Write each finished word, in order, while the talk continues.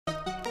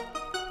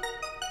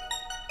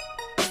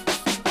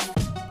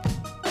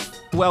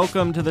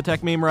welcome to the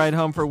Tech Meme Ride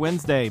Home for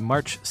Wednesday,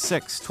 March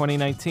 6,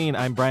 2019.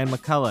 I'm Brian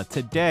McCullough.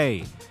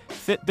 Today,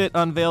 Fitbit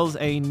unveils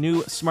a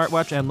new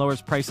smartwatch and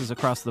lowers prices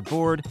across the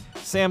board.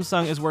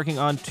 Samsung is working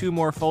on 2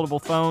 more foldable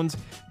phones.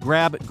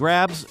 Grab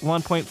grabs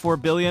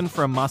 $1.4 billion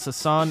from Masa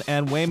Son,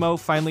 and Waymo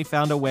finally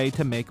found a way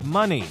to make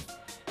money.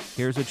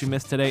 Here's what you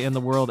missed today in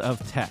the world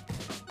of tech.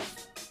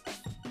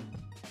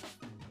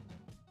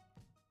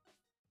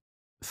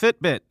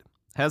 Fitbit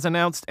has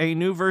announced a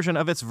new version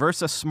of its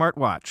Versa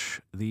smartwatch.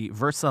 The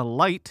Versa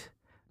Lite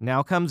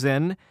now comes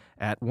in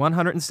at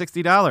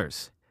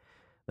 $160.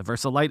 The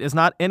Versa Lite is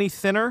not any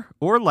thinner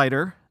or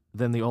lighter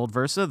than the old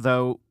Versa,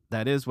 though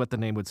that is what the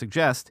name would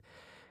suggest.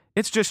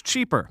 It's just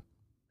cheaper.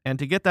 And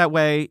to get that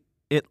way,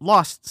 it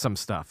lost some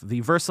stuff. The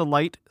Versa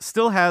Lite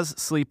still has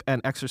sleep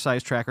and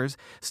exercise trackers,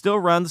 still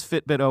runs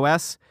Fitbit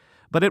OS,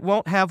 but it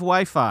won't have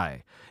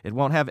Wi-Fi. It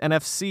won't have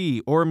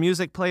NFC or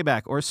music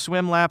playback or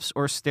swim laps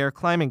or stair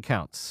climbing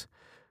counts.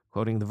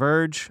 Quoting The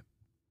Verge,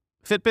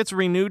 Fitbit's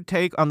renewed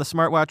take on the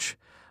smartwatch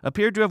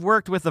appeared to have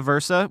worked with the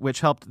Versa,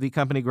 which helped the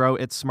company grow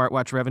its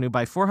smartwatch revenue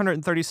by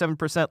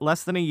 437%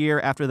 less than a year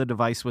after the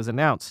device was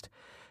announced.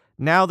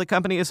 Now the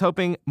company is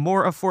hoping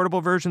more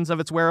affordable versions of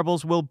its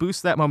wearables will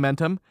boost that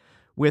momentum,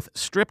 with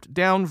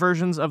stripped-down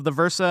versions of the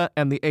Versa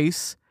and the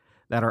Ace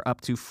that are up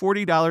to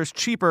 $40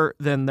 cheaper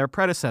than their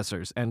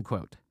predecessors, end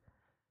quote.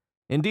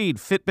 Indeed,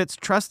 Fitbit's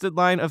trusted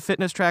line of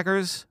fitness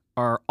trackers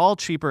are all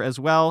cheaper as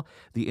well.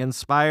 The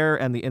Inspire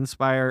and the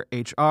Inspire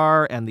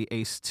HR and the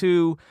Ace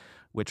 2,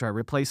 which are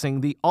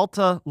replacing the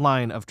Alta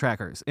line of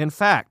trackers. In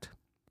fact,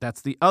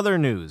 that's the other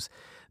news.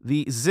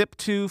 The Zip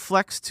 2,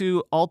 Flex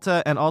 2,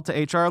 Alta, and Alta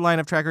HR line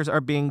of trackers are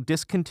being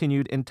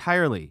discontinued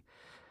entirely.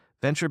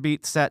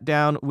 VentureBeat sat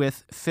down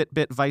with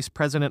Fitbit Vice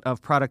President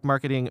of Product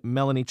Marketing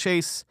Melanie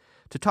Chase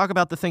to talk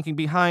about the thinking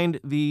behind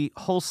the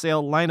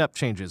wholesale lineup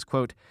changes.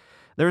 Quote,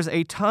 "There's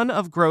a ton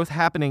of growth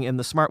happening in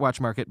the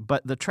smartwatch market,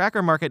 but the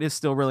tracker market is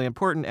still really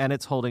important, and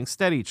it's holding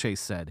steady,"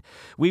 Chase said.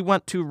 "We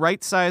want to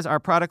right-size our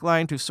product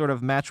line to sort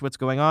of match what's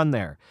going on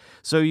there.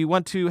 So you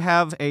want to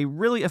have a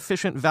really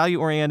efficient,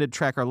 value-oriented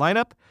tracker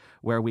lineup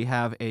where we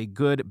have a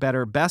good,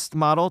 better, best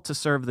model to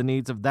serve the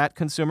needs of that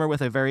consumer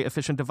with a very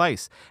efficient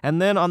device.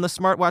 And then on the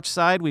smartwatch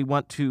side, we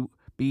want to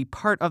be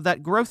part of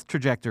that growth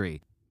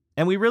trajectory.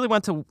 And we really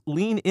want to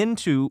lean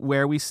into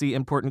where we see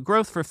important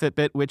growth for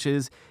Fitbit, which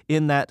is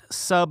in that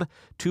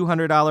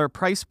sub-$200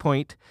 price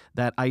point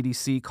that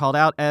IDC called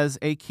out as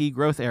a key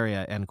growth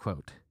area," end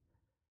quote.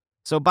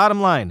 So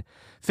bottom line,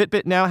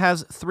 Fitbit now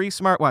has 3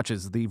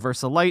 smartwatches, the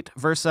Versa Lite,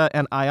 Versa,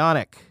 and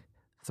Ionic.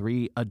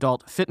 3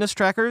 adult fitness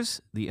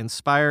trackers, the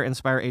Inspire,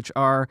 Inspire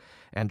HR,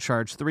 and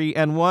Charge 3,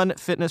 and 1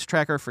 fitness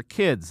tracker for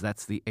kids,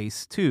 that's the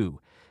Ace 2.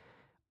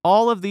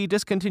 All of the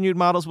discontinued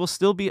models will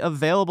still be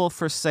available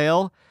for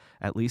sale,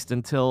 at least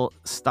until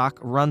stock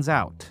runs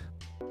out.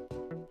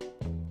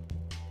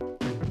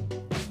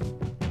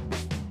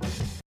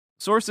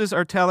 Sources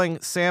are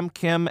telling Sam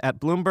Kim at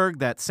Bloomberg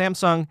that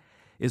Samsung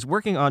is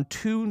working on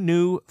 2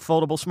 new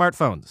foldable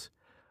smartphones.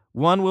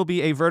 One will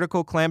be a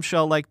vertical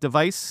clamshell-like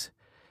device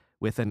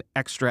with an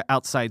extra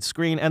outside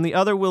screen, and the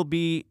other will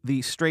be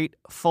the straight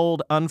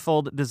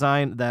fold-unfold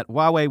design that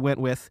Huawei went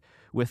with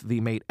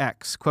the Mate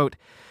X. Quote,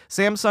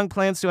 "Samsung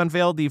plans to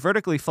unveil the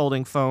vertically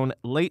folding phone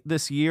late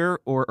this year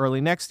or early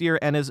next year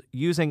and is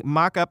using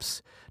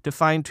mock-ups to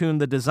fine-tune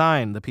the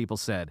design," the people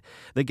said.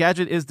 "The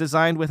gadget is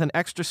designed with an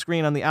extra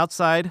screen on the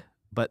outside,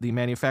 but the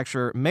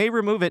manufacturer may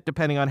remove it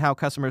depending on how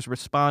customers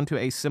respond to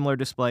a similar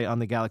display on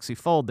the Galaxy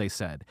Fold," they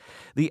said.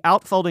 The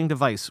outfolding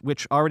device,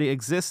 which already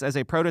exists as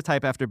a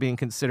prototype after being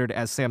considered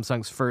as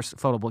Samsung's first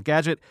foldable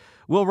gadget,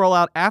 will roll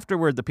out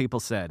afterward, the people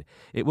said.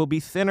 It will be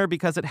thinner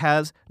because it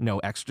has no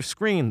extra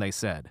screen, they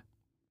said.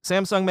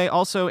 Samsung may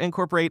also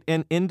incorporate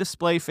an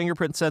in-display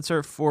fingerprint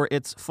sensor for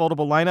its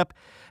foldable lineup,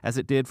 as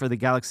it did for the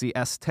Galaxy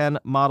S10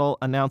 model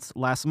announced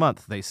last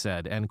month, they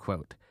said, end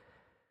quote.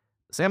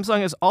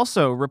 Samsung is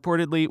also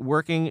reportedly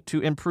working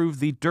to improve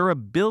the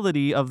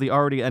durability of the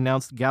already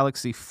announced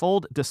Galaxy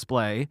Fold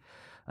display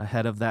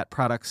ahead of that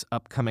product's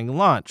upcoming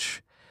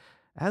launch.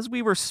 As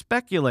we were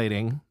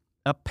speculating,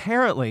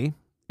 apparently,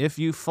 if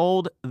you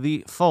fold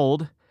the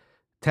Fold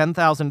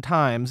 10,000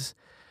 times,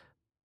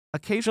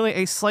 occasionally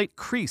a slight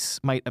crease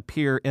might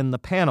appear in the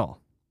panel.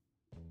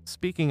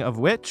 Speaking of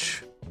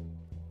which,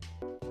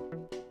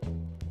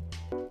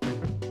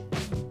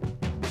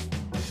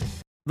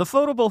 the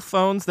foldable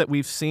phones that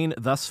we've seen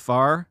thus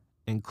far,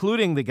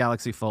 including the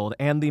Galaxy Fold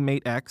and the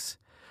Mate X,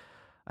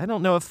 I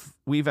don't know if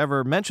we've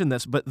ever mentioned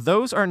this, but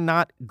those are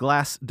not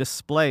glass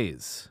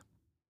displays.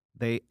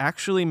 They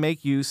actually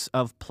make use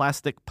of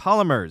plastic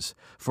polymers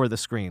for the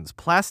screens.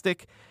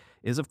 Plastic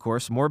is, of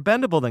course, more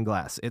bendable than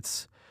glass.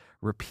 It's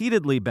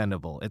repeatedly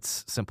bendable.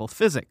 It's simple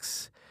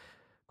physics.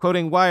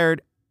 Quoting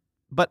Wired,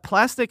 "But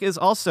plastic is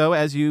also,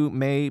 as you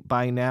may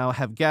by now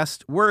have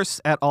guessed,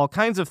 worse at all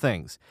kinds of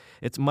things.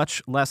 It's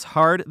much less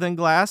hard than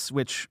glass,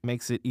 which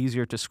makes it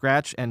easier to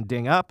scratch and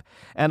ding up.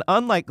 And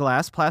unlike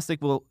glass,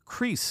 plastic will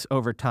crease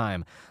over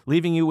time,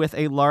 leaving you with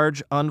a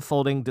large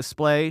unfolding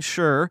display,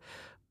 sure,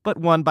 but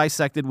one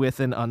bisected with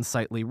an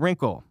unsightly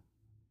wrinkle."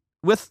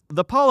 With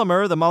the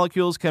polymer, the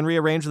molecules can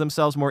rearrange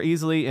themselves more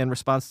easily in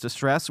response to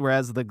stress,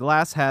 whereas the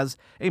glass has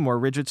a more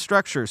rigid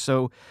structure,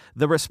 so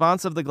the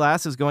response of the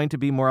glass is going to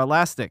be more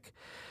elastic.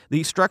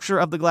 The structure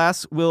of the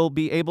glass will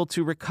be able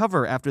to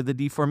recover after the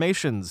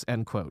deformations,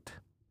 end quote.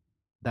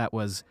 That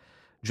was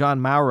John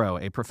Mauro,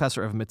 a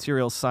professor of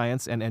materials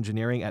science and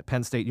engineering at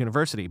Penn State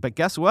University. But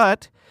guess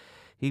what?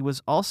 He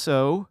was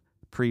also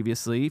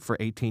previously, for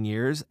 18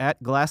 years,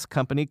 at glass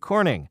company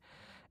Corning.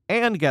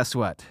 And guess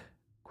what?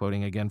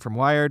 Quoting again from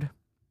Wired,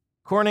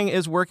 Corning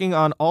is working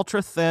on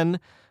ultra-thin,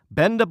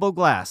 bendable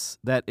glass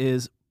that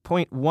is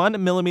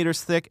 0.1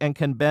 millimeters thick and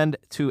can bend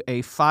to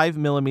a 5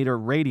 millimeter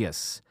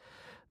radius.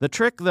 The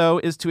trick, though,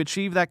 is to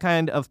achieve that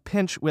kind of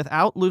pinch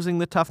without losing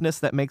the toughness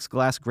that makes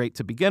glass great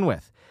to begin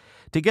with.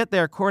 To get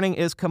there, Corning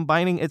is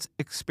combining its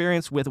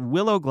experience with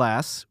Willow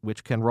Glass,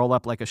 which can roll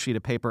up like a sheet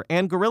of paper,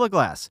 and Gorilla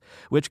Glass,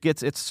 which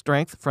gets its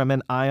strength from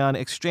an ion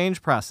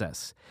exchange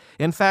process.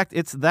 In fact,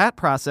 it's that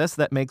process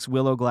that makes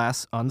Willow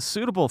Glass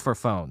unsuitable for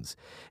phones.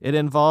 It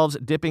involves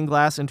dipping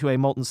glass into a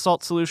molten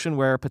salt solution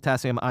where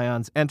potassium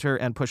ions enter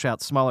and push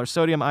out smaller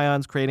sodium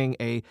ions, creating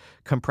a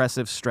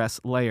compressive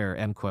stress layer,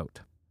 end quote.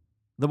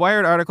 The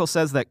Wired article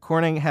says that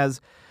Corning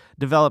has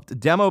developed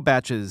demo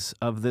batches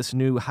of this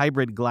new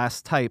hybrid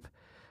glass type,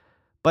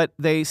 but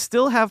they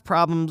still have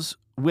problems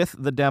with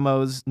the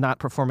demos not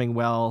performing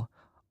well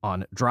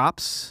on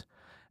drops,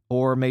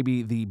 or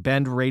maybe the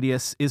bend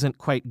radius isn't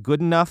quite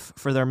good enough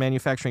for their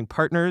manufacturing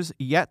partners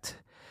yet.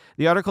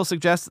 The article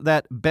suggests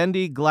that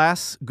bendy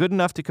glass good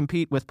enough to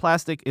compete with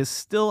plastic is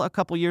still a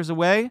couple years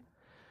away,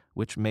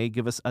 which may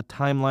give us a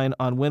timeline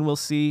on when we'll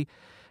see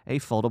a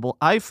foldable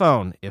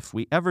iPhone, if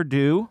we ever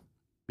do,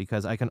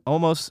 because I can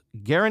almost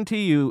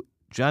guarantee you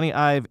Johnny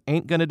Ive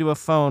ain't going to do a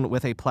phone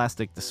with a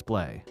plastic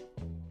display.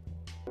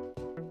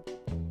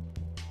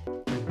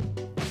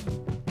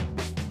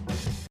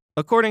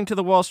 According to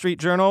the Wall Street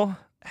Journal,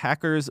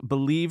 hackers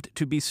believed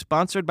to be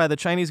sponsored by the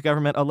Chinese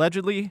government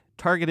allegedly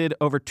targeted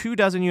over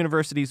 24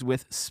 universities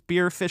with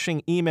spear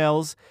phishing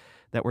emails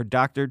that were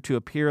doctored to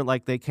appear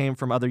like they came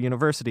from other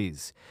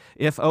universities.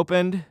 If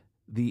opened,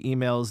 the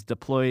emails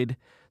deployed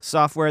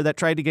software that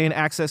tried to gain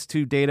access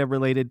to data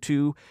related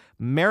to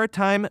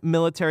maritime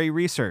military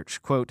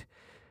research. Quote,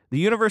 the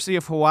University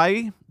of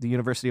Hawaii, the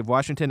University of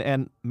Washington,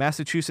 and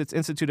Massachusetts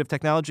Institute of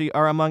Technology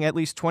are among at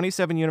least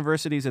 27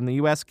 universities in the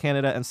U.S.,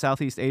 Canada, and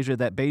Southeast Asia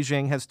that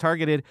Beijing has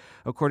targeted,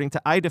 according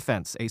to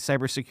iDefense, a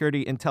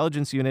cybersecurity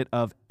intelligence unit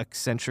of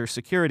Accenture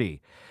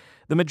Security.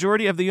 The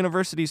majority of the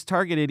universities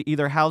targeted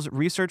either house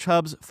research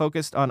hubs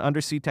focused on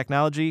undersea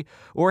technology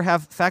or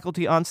have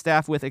faculty on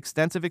staff with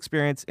extensive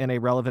experience in a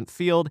relevant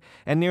field,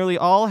 and nearly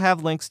all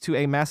have links to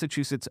a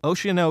Massachusetts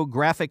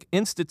Oceanographic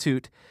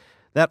Institute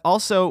that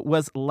also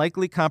was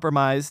likely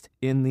compromised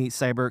in the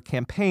cyber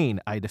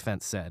campaign,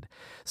 iDefense said.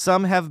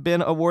 Some have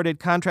been awarded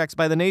contracts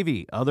by the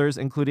Navy. Others,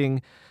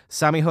 including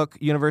Samyhook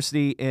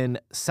University in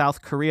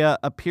South Korea,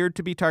 appeared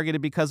to be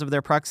targeted because of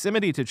their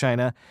proximity to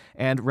China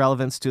and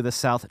relevance to the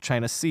South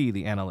China Sea,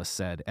 the analyst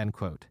said, end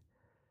quote.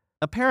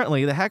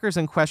 Apparently, the hackers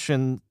in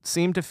question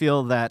seem to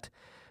feel that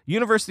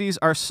universities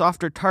are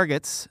softer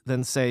targets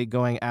than, say,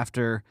 going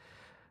after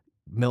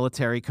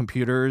military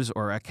computers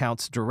or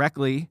accounts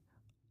directly.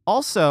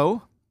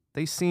 Also,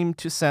 they seem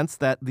to sense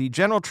that the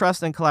general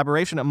trust and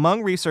collaboration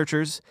among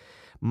researchers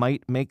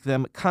might make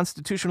them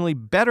constitutionally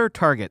better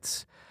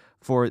targets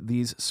for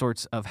these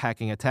sorts of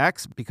hacking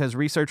attacks because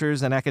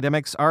researchers and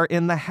academics are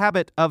in the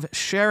habit of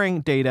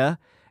sharing data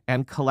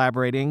and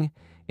collaborating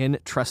in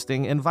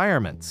trusting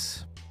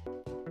environments.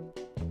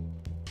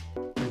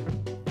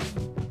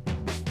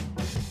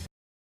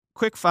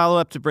 Quick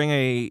follow-up to bring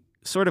a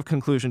sort of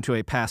conclusion to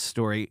a past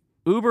story.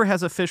 Uber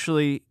has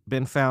officially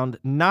been found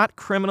not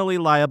criminally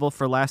liable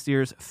for last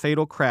year's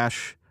fatal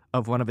crash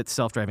of one of its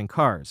self-driving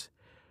cars.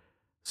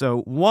 So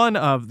one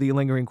of the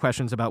lingering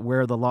questions about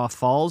where the law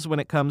falls when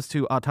it comes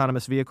to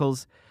autonomous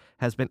vehicles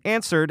has been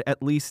answered,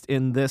 at least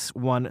in this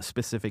one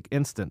specific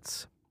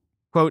instance.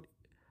 Quote,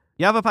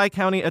 Yavapai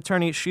County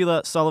Attorney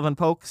Sheila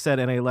Sullivan-Polk said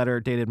in a letter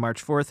dated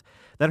March 4th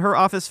that her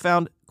office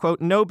found,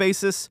 quote, no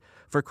basis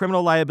for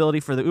criminal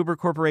liability for the Uber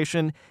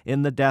Corporation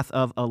in the death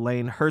of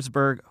Elaine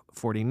Herzberg,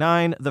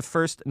 49, the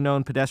first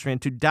known pedestrian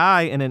to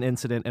die in an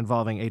incident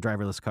involving a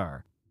driverless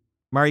car.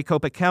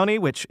 Maricopa County,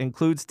 which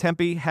includes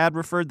Tempe, had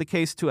referred the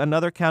case to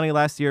another county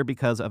last year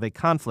because of a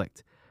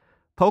conflict.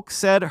 Polk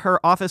said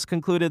her office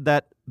concluded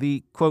that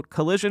the, quote,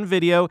 collision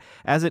video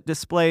as it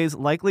displays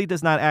likely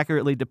does not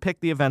accurately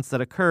depict the events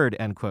that occurred,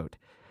 end quote.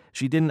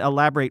 She didn't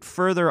elaborate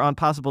further on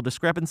possible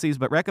discrepancies,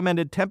 but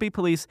recommended Tempe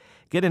police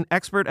get an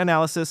expert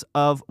analysis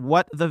of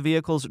what the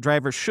vehicle's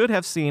driver should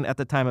have seen at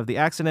the time of the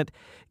accident,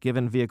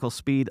 given vehicle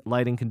speed,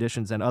 lighting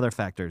conditions, and other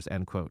factors,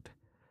 end quote.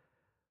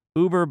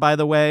 Uber, by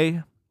the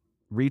way,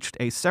 reached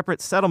a separate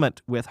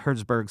settlement with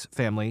Herzberg's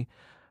family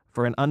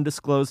for an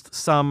undisclosed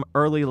sum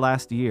early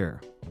last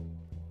year.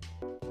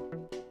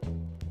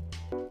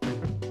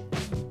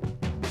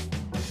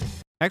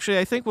 Actually,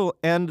 I think we'll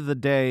end the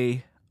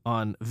day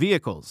on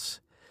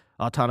vehicles,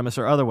 autonomous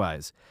or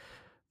otherwise.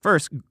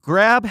 First,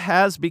 Grab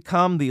has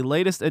become the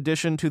latest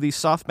addition to the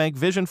SoftBank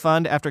Vision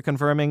Fund after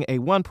confirming a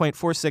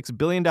 $1.46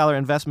 billion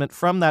investment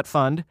from that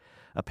fund,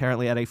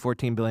 apparently at a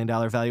 $14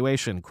 billion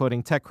valuation,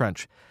 quoting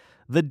TechCrunch.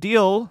 The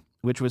deal,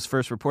 which was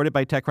first reported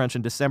by TechCrunch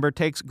in December,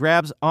 takes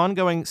Grab's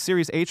ongoing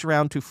Series H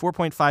round to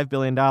 $4.5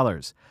 billion.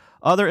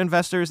 Other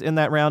investors in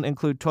that round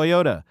include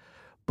Toyota,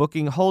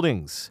 Booking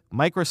Holdings,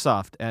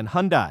 Microsoft, and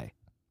Hyundai.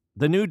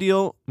 The new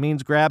deal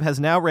means Grab has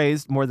now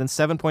raised more than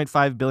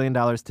 $7.5 billion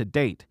to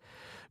date.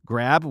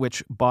 Grab,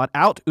 which bought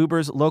out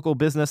Uber's local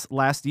business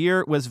last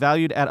year, was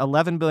valued at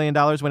 $11 billion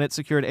when it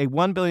secured a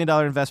 $1 billion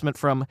investment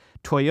from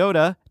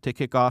Toyota to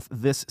kick off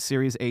this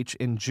Series H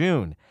in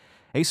June.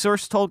 A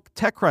source told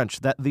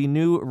TechCrunch that the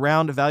new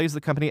round values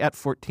the company at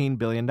 $14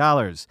 billion.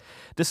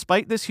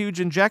 Despite this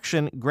huge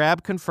injection,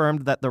 Grab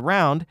confirmed that the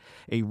round,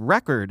 a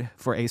record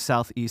for a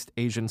Southeast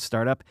Asian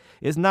startup,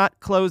 is not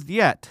closed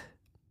yet.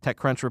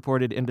 TechCrunch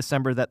reported in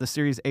December that the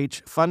Series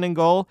H funding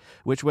goal,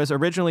 which was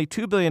originally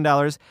 $2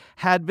 billion,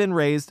 had been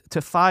raised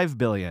to $5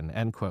 billion,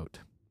 end quote.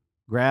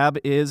 Grab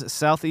is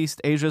Southeast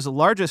Asia's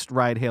largest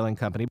ride-hailing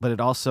company, but it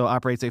also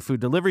operates a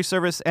food delivery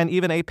service and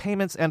even a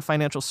payments and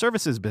financial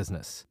services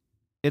business.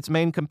 Its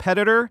main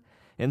competitor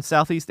in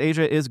Southeast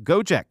Asia is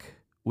Gojek,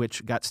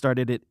 which got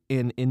started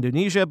in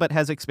Indonesia but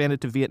has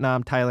expanded to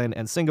Vietnam, Thailand,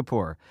 and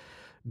Singapore.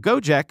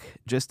 Gojek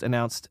just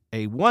announced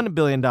a $1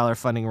 billion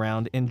funding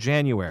round in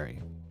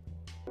January.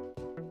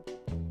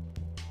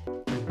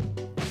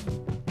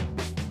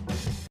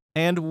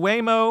 And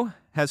Waymo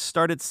has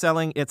started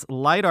selling its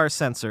LiDAR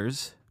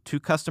sensors to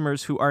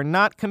customers who are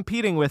not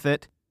competing with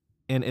it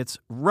in its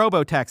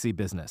robotaxi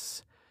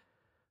business.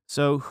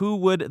 So who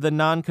would the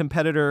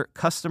non-competitor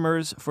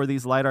customers for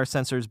these LiDAR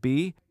sensors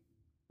be?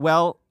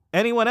 Well,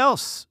 anyone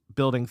else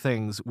building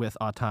things with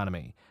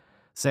autonomy.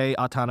 Say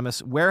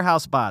autonomous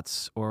warehouse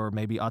bots, or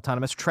maybe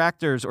autonomous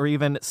tractors, or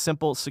even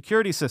simple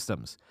security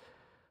systems.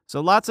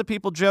 So lots of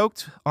people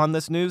joked on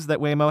this news that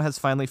Waymo has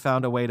finally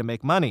found a way to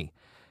make money.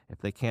 If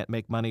they can't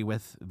make money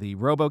with the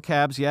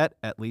robocabs yet,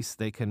 at least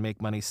they can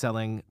make money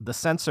selling the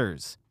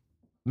sensors.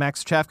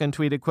 Max Chafkin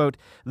tweeted, quote,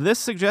 "This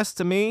suggests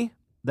to me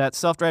that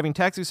self-driving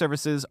taxi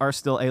services are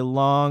still a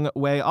long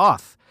way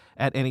off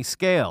at any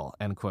scale,"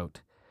 end quote.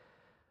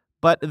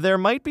 But there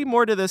might be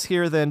more to this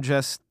here than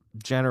just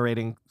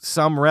generating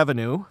some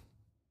revenue.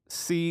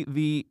 See,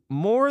 the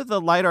more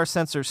the LiDAR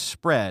sensors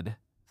spread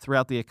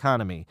throughout the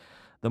economy,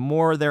 the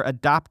more they're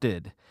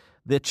adopted,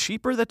 the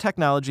cheaper the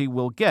technology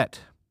will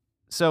get.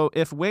 So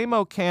if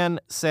Waymo can,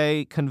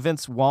 say,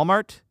 convince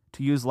Walmart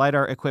to use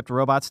LiDAR-equipped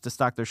robots to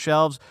stock their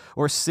shelves,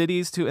 or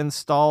cities to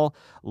install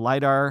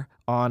LiDAR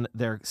on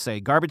their, say,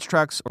 garbage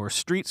trucks or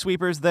street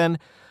sweepers, then,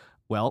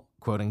 well,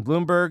 quoting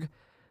Bloomberg,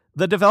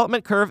 the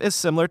development curve is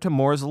similar to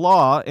Moore's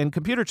law in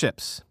computer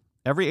chips.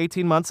 Every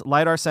 18 months,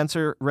 LiDAR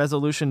sensor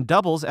resolution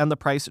doubles and the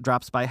price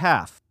drops by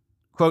half.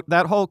 Quote,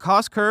 "That whole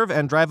cost curve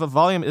and drive of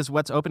volume is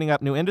what's opening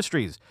up new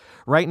industries.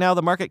 Right now,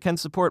 the market can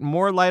support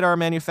more LiDAR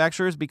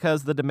manufacturers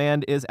because the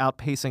demand is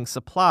outpacing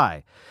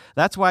supply.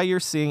 That's why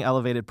you're seeing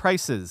elevated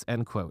prices,"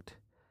 end quote.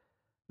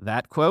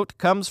 That quote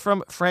comes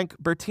from Frank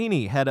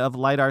Bertini, head of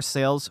LiDAR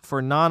sales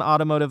for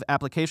non-automotive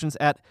applications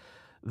at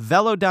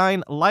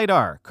Velodyne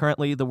LiDAR,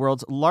 currently the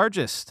world's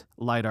largest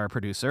LiDAR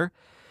producer.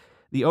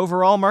 The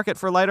overall market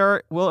for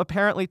LiDAR will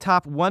apparently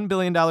top $1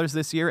 billion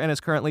this year and is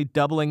currently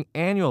doubling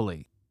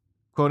annually.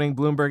 Quoting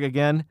Bloomberg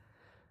again,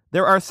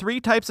 "There are three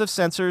types of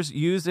sensors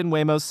used in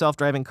Waymo's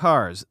self-driving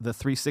cars: the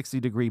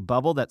 360-degree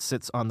bubble that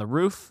sits on the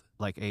roof,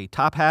 like a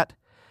top hat,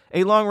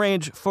 a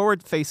long-range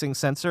forward-facing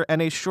sensor, and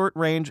a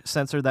short-range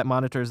sensor that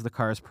monitors the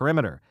car's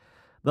perimeter.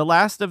 The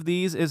last of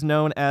these is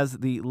known as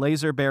the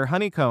Laser Bear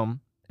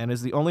Honeycomb and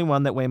is the only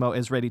one that Waymo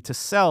is ready to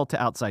sell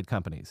to outside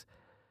companies.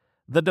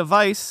 The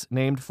device,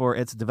 named for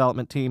its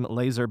development team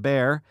Laser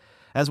Bear,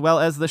 as well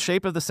as the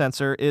shape of the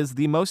sensor, is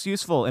the most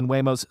useful in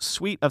Waymo's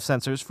suite of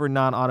sensors for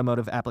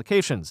non-automotive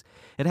applications.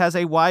 It has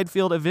a wide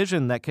field of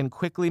vision that can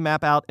quickly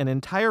map out an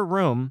entire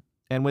room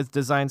and was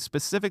designed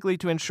specifically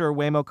to ensure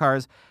Waymo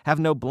cars have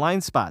no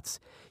blind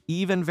spots,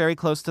 even very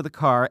close to the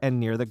car and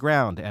near the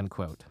ground," end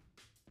quote.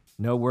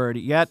 No word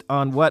yet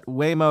on what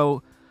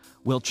Waymo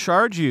will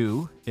charge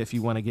you if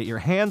you want to get your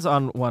hands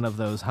on one of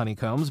those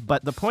honeycombs,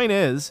 but the point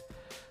is,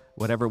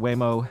 whatever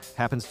Waymo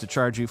happens to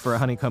charge you for a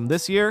honeycomb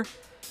this year,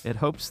 it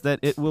hopes that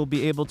it will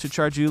be able to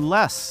charge you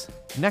less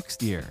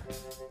next year.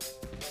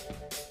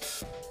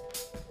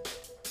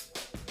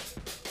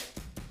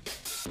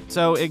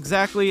 So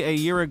exactly a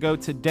year ago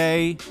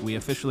today, we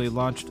officially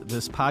launched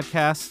this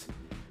podcast.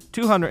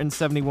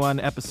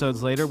 271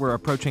 episodes later, we're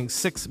approaching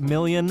 6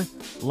 million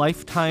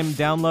lifetime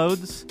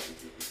downloads.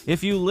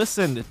 If you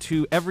listened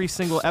to every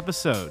single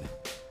episode,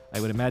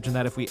 I would imagine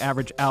that if we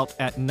average out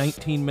at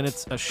 19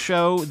 minutes a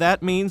show,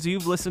 that means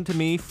you've listened to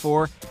me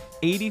for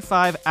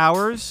 85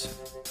 hours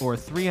or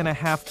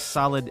 3.5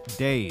 solid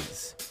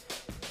days.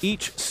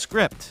 Each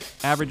script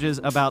averages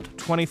about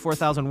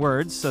 24,000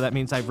 words, so that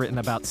means I've written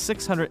about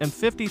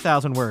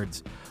 650,000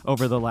 words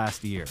over the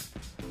last year.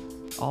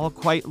 All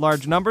quite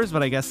large numbers,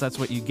 but I guess that's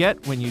what you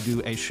get when you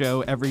do a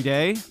show every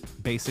day,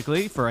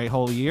 basically, for a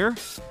whole year.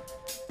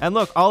 And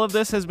look, all of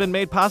this has been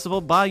made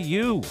possible by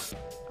you.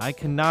 I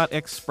cannot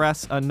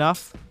express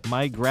enough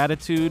my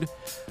gratitude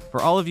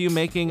for all of you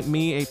making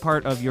me a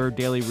part of your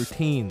daily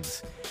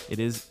routines. It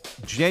is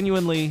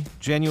genuinely,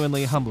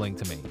 genuinely humbling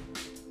to me.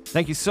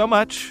 Thank you so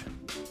much.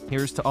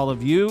 Here's to all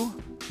of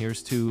you.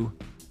 Here's to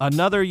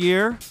another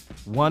year,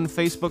 one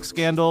Facebook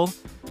scandal.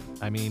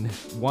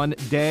 One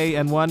day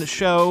and one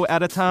show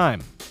at a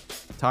time.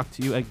 Talk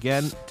to you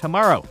again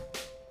tomorrow.